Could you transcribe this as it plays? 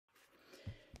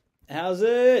How's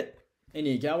it?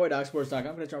 Indian Cowboy, docsports.com.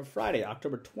 I'm going to turn Friday,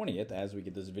 October 20th, as we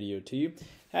get this video to you.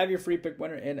 Have your free pick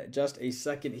winner in just a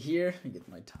second here. Let me get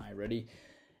my tie ready.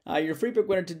 Your free pick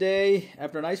winner today,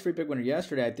 after a nice free pick winner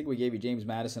yesterday, I think we gave you James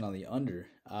Madison on the under.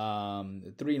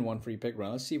 3-1 free pick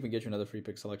run. Let's see if we can get you another free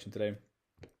pick selection today.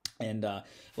 And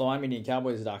hello, I'm Indian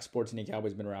Cowboy. This is Doc Sports. Indian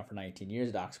Cowboy's been around for 19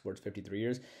 years. Doc Sports, 53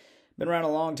 years. Been around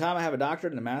a long time. I have a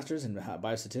doctorate and a master's in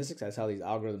biostatistics. That's how these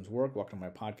algorithms work. Welcome to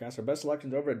my podcast. Our best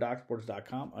selections are over at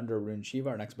docsports.com under Arun Shiva.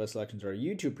 Our next best selections are our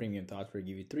YouTube premium thoughts, where we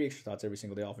give you 3 extra thoughts every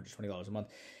single day, all for just $20 a month.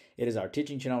 It is our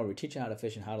teaching channel where we teach you how to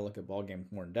fish and how to look at ball games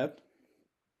more in depth.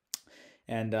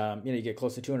 And, you get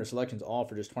close to 200 selections, all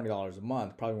for just $20 a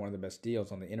month. Probably one of the best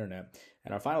deals on the internet.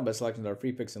 And our final best selections are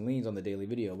free picks and leans on the daily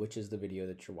video, which is the video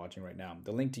that you're watching right now.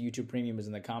 The link to YouTube Premium is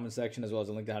in the comment section, as well as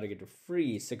a link to how to get to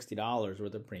free $60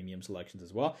 worth of premium selections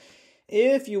as well.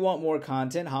 If you want more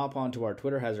content, hop onto our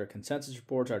Twitter. Has our consensus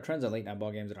reports, our trends on late night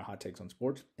ball games, and our hot takes on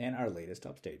sports, and our latest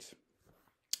updates.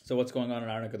 So what's going on in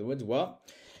our neck of the woods? Well,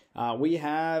 we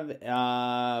have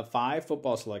 5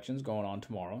 football selections going on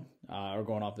tomorrow, or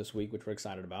going off this week, which we're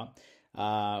excited about.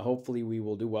 Hopefully we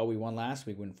will do well. We won last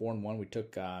week. We went 4-1. We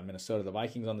took Minnesota, the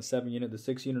Vikings on the 7 unit, the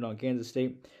 6 unit on Kansas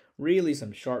State. Really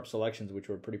some sharp selections, which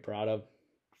we're pretty proud of.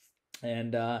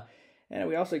 And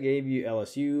we also gave you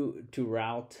LSU to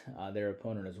rout their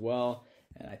opponent as well.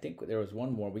 And I think there was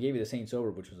one more. We gave you the Saints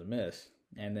over, which was a miss.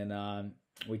 And then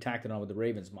we tacked it on with the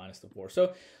Ravens minus the 4.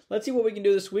 So let's see what we can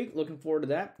do this week. Looking forward to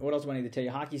that. What else do I need to tell you?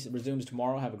 Hockey resumes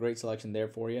tomorrow. Have a great selection there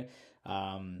for you.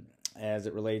 As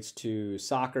it relates to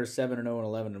soccer, 7-0 and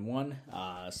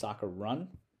 11-1. Soccer run.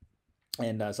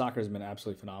 And soccer has been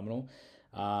absolutely phenomenal.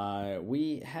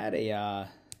 We had a,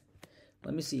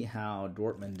 let me see how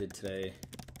Dortmund did today.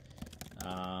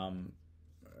 I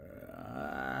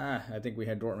think we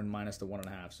had Dortmund minus the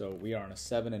 1.5. So we are on a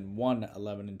 7-1,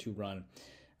 11-2 run.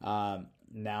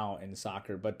 Now in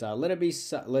soccer, but let it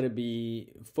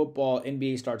be football.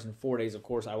 NBA starts in 4 days. Of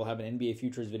course, I will have an NBA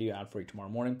futures video out for you tomorrow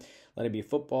morning. Let it be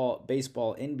football,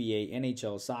 baseball, NBA,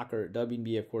 NHL, soccer,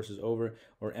 WNBA, of course, is over,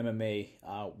 or MMA.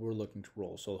 We're looking to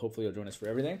roll, so hopefully you'll join us for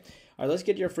everything. All right, let's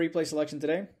get your free play selection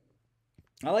today.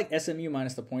 I like SMU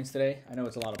minus the points today. I know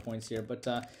it's a lot of points here, but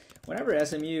whenever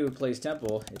SMU plays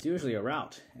Temple, it's usually a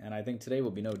rout, and I think today will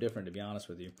be no different, to be honest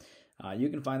with you. You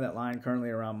can find that line currently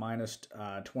around minus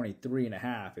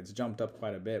 23.5. It's jumped up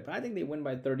quite a bit, but I think they win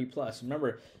by 30 plus.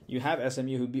 Remember, you have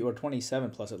SMU who beat, or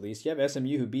 27 plus at least. You have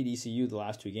SMU who beat ECU the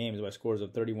last 2 games by scores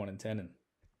of 31-10 and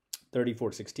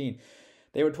 34-16.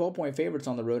 They were 12-point favorites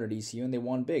on the road at ECU, and they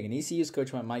won big. And ECU is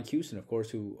coached by Mike Houston, of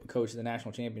course, who coached the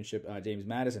national championship James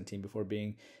Madison team before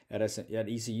being at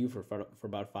ECU for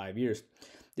about 5 years.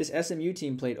 This SMU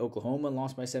team played Oklahoma and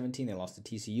lost by 17. They lost to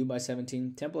TCU by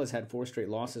 17. Temple has had 4 straight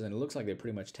losses, and it looks like they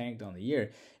pretty much tanked on the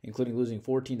year, including losing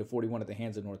 14-41 at the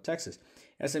hands of North Texas.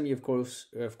 SMU, of course,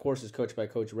 is coached by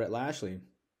Coach Rhett Lashley.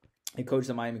 He coached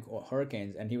the Miami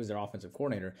Hurricanes, and he was their offensive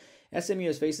coordinator. SMU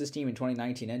has faced this team in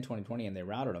 2019 and 2020, and they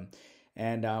routed them.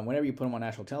 And whenever you put them on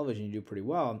national television, you do pretty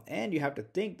well. And you have to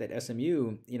think that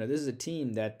SMU, this is a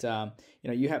team that,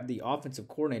 you have the offensive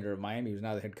coordinator of Miami, who's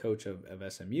now the head coach of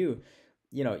SMU.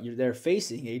 They're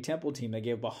facing a Temple team that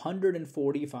gave up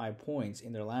 145 points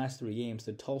in their last 3 games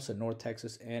to Tulsa, North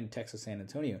Texas, and Texas San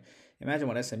Antonio. Imagine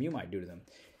what SMU might do to them.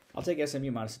 I'll take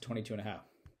SMU minus the 22.5.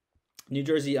 New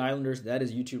Jersey Islanders, that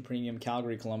is YouTube Premium.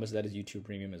 Calgary, Columbus, that is YouTube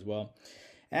Premium as well.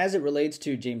 As it relates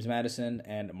to James Madison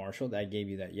and Marshall, I gave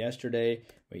you that yesterday.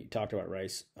 We talked about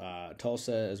Rice,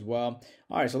 Tulsa as well.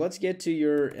 All right, so let's get to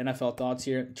your NFL thoughts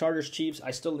here. Chargers, Chiefs.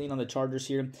 I still lean on the Chargers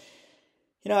here.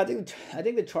 I think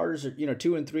the Chargers are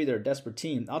 2-3. They're a desperate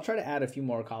team. I'll try to add a few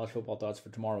more college football thoughts for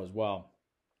tomorrow as well.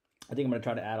 I think I'm going to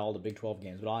try to add all the Big 12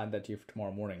 games, but I'll add that to you for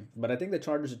tomorrow morning. But I think the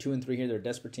Chargers are 2-3 here. They're a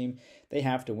desperate team. They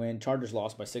have to win. Chargers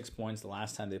lost by 6 points the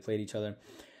last time they played each other.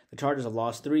 The Chargers have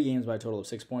lost 3 games by a total of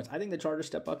 6 points. I think the Chargers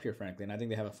step up here, frankly, and I think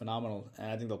they have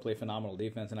I think they'll play phenomenal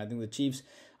defense. And I think the Chiefs,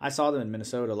 I saw them in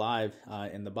Minnesota live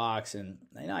in the box, and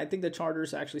I think the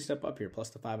Chargers actually step up here, plus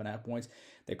the 5.5 points.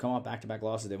 They've come off back-to-back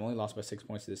losses. They've only lost by 6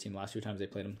 points to this team the last 2 times they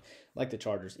played them, like the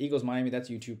Chargers. Eagles, Miami, that's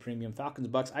YouTube Premium. Falcons,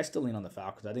 Bucks, I still lean on the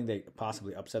Falcons. I think they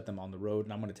possibly upset them on the road,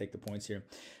 and I'm going to take the points here.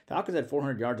 Falcons had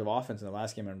 400 yards of offense in the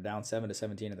last game, and down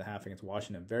 7-17 at the half against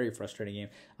Washington. Very frustrating game.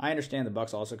 I understand the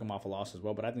Bucks also come off a loss as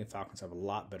well, but I think the Falcons have a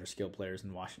lot better skilled players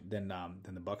than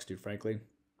the Bucks do, frankly.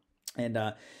 And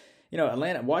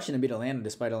Washington beat Atlanta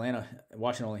despite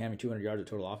Washington only having 200 yards of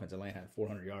total offense. Atlanta had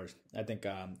 400 yards. I think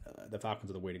the Falcons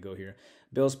are the way to go here.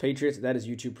 Bills, Patriots, that is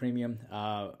YouTube Premium.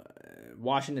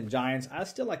 Washington, Giants. I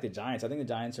still like the Giants. I think the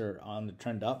Giants are on the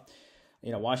trend up.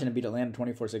 Washington beat Atlanta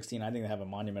 24-16. I think they have a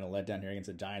monumental letdown here against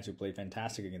the Giants, who played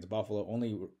fantastic against Buffalo.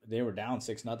 They were down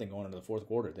 6-0 going into the fourth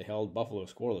quarter. They held Buffalo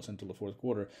scoreless until the fourth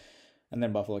quarter, and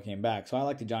then Buffalo came back. So I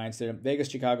like the Giants there. Vegas,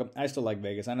 Chicago. I still like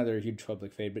Vegas. I know they're a huge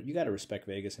public favorite, but you got to respect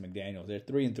Vegas and McDaniels. They're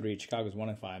 3-3. Chicago's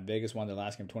 1-5. Vegas won their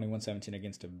last game 21-17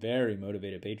 against a very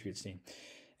motivated Patriots team.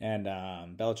 And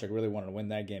Belichick really wanted to win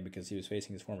that game because he was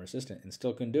facing his former assistant and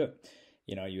still couldn't do it.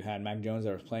 You had Mac Jones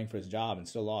that was playing for his job and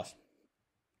still lost.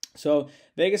 So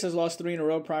Vegas has lost 3 in a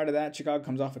row prior to that. Chicago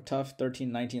comes off a tough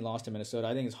 13-19 loss to Minnesota.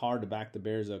 I think it's hard to back the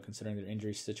Bears, though, considering their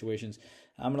injury situations.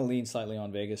 I'm going to lean slightly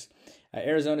on Vegas.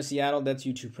 Arizona, Seattle, that's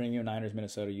YouTube Premium. Niners,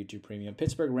 Minnesota, YouTube Premium.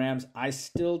 Pittsburgh, Rams, I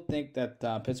still think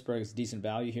that Pittsburgh is decent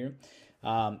value here.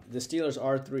 The Steelers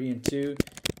are 3-2.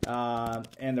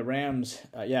 And the Rams,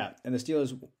 and the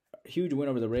Steelers, huge win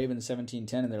over the Ravens,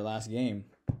 17-10 in their last game.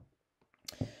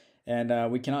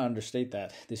 And we cannot understate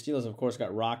that. The Steelers, of course,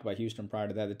 got rocked by Houston prior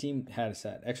to that. The team had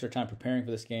extra time preparing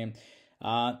for this game.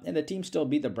 And the team still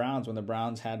beat the Browns when the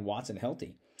Browns had Watson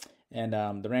healthy. And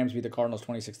the Rams beat the Cardinals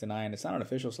 26-9. It's not an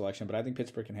official selection, but I think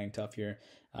Pittsburgh can hang tough here.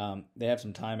 They have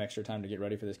some extra time to get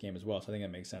ready for this game as well, so I think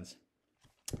that makes sense.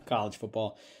 College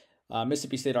football.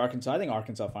 Mississippi State, Arkansas. I think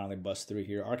Arkansas finally busts through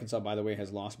here. Arkansas, by the way,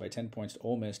 has lost by 10 points to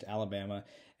Ole Miss, to Alabama.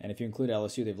 And if you include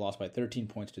LSU, they've lost by 13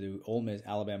 points to Ole Miss,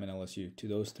 Alabama, and LSU, to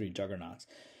those 3 juggernauts.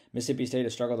 Mississippi State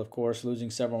has struggled, of course,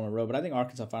 losing several in a row. But I think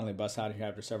Arkansas finally busts out here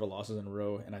after several losses in a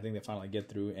row. And I think they finally get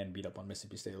through and beat up on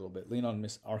Mississippi State a little bit. Lean on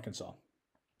Arkansas.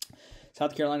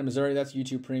 South Carolina, Missouri, that's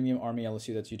YouTube Premium. Army,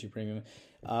 LSU, that's YouTube Premium.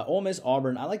 Ole Miss,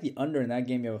 Auburn. I like the under in that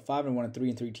game. You have a 5-1 and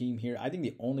 3-3 team here. I think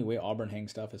the only way Auburn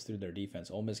hangs stuff is through their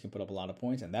defense. Ole Miss can put up a lot of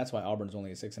points, and that's why Auburn's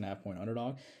only a 6.5-point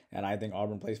underdog. And I think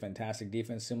Auburn plays fantastic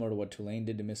defense, similar to what Tulane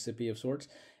did to Mississippi of sorts.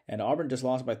 And Auburn just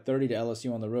lost by 30 to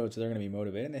LSU on the road, so they're going to be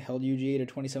motivated. And they held UGA to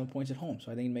 27 points at home,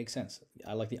 so I think it makes sense.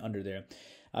 I like the under there.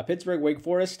 Pittsburgh, Wake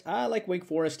Forest. I like Wake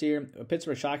Forest here.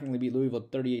 Pittsburgh shockingly beat Louisville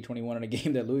 38-21 in a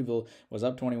game that Louisville was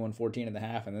up 21-14 in the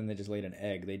half, and then they just laid an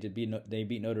egg. They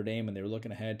beat Notre Dame, and they were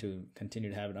looking ahead to continue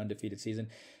to have an undefeated season,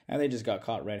 and they just got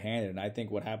caught red-handed. And I think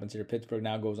what happens here, Pittsburgh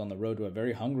now goes on the road to a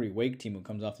very hungry Wake team who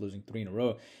comes off losing 3 in a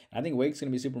row. And I think Wake's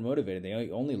going to be super motivated.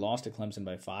 They only lost to Clemson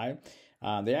by 5.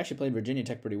 They actually played Virginia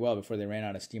Tech pretty well before they ran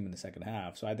out of steam in the second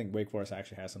half. So I think Wake Forest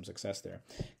actually has some success there.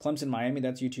 Clemson, Miami,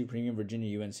 that's YouTube Premium.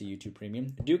 Virginia, UNC, YouTube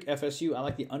Premium. Duke, FSU, I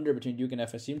like the under between Duke and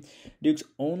FSU. Duke's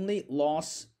only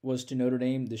loss was to Notre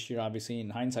Dame this year, obviously. In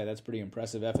hindsight, that's pretty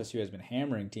impressive. FSU has been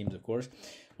hammering teams, of course.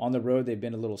 On the road, they've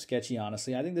been a little sketchy,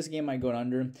 honestly. I think this game might go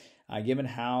under, given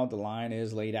how the line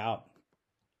is laid out.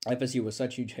 FSU was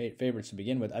such huge favorites to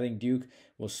begin with. I think Duke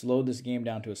will slow this game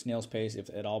down to a snail's pace if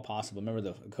at all possible. Remember,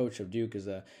 the coach of Duke is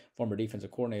a former defensive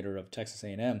coordinator of Texas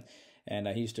A&M, and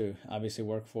he used to obviously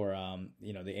work for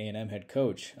the A&M head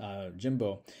coach,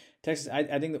 Jimbo. Texas.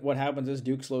 I think that what happens is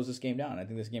Duke slows this game down. I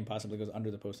think this game possibly goes under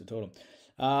the posted total.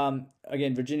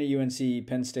 Again, Virginia, UNC,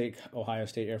 Penn State, Ohio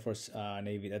State, Air Force,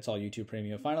 Navy. That's all YouTube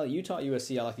Premium. Finally, Utah,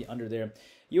 USC. I like the under there.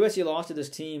 USC lost to this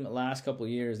team last couple of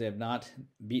years. They have not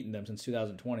beaten them since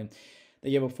 2020.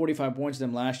 They gave up 45 points to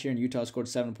them last year, and Utah scored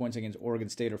 7 points against Oregon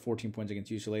State or 14 points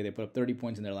against UCLA. They put up 30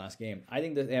 points in their last game. I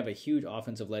think that they have a huge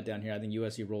offensive letdown here. I think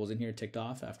USC rolls in here, ticked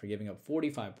off after giving up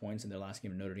 45 points in their last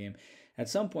game in Notre Dame. At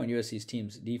some point, USC's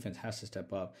team's defense has to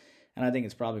step up, and I think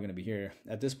it's probably going to be here.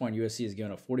 At this point, USC has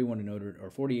given up 48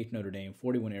 to Notre Dame,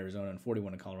 41 to Arizona, and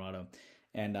 41 to Colorado.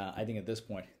 And I think at this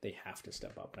point, they have to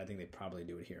step up. And I think they probably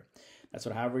do it here. That's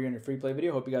what I have for you in your free play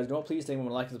video. Hope you guys know it. Please take a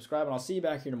moment to like and subscribe. And I'll see you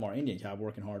back here tomorrow. Indian Cowboy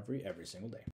working hard for you every single day.